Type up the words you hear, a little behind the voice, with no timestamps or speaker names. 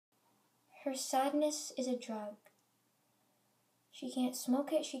Her sadness is a drug. She can't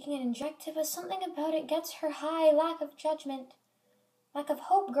smoke it, she can't inject it, but something about it gets her high. Lack of judgment, lack of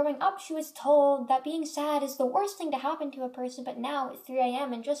hope. Growing up, she was told that being sad is the worst thing to happen to a person, but now at 3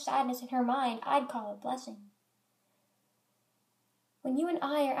 a.m. and just sadness in her mind, I'd call it a blessing. When you and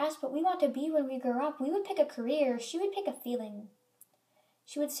I are asked what we want to be when we grow up, we would pick a career, she would pick a feeling.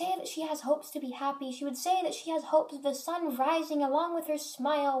 She would say that she has hopes to be happy. She would say that she has hopes of the sun rising along with her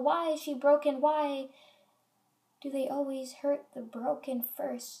smile. Why is she broken? Why do they always hurt the broken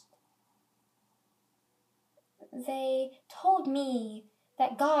first? They told me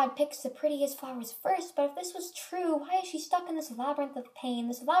that God picks the prettiest flowers first, but if this was true, why is she stuck in this labyrinth of pain?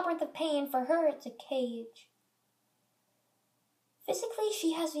 This labyrinth of pain, for her, it's a cage. Physically,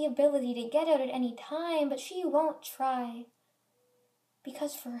 she has the ability to get out at any time, but she won't try.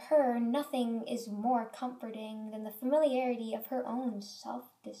 Because for her, nothing is more comforting than the familiarity of her own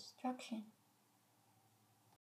self-destruction.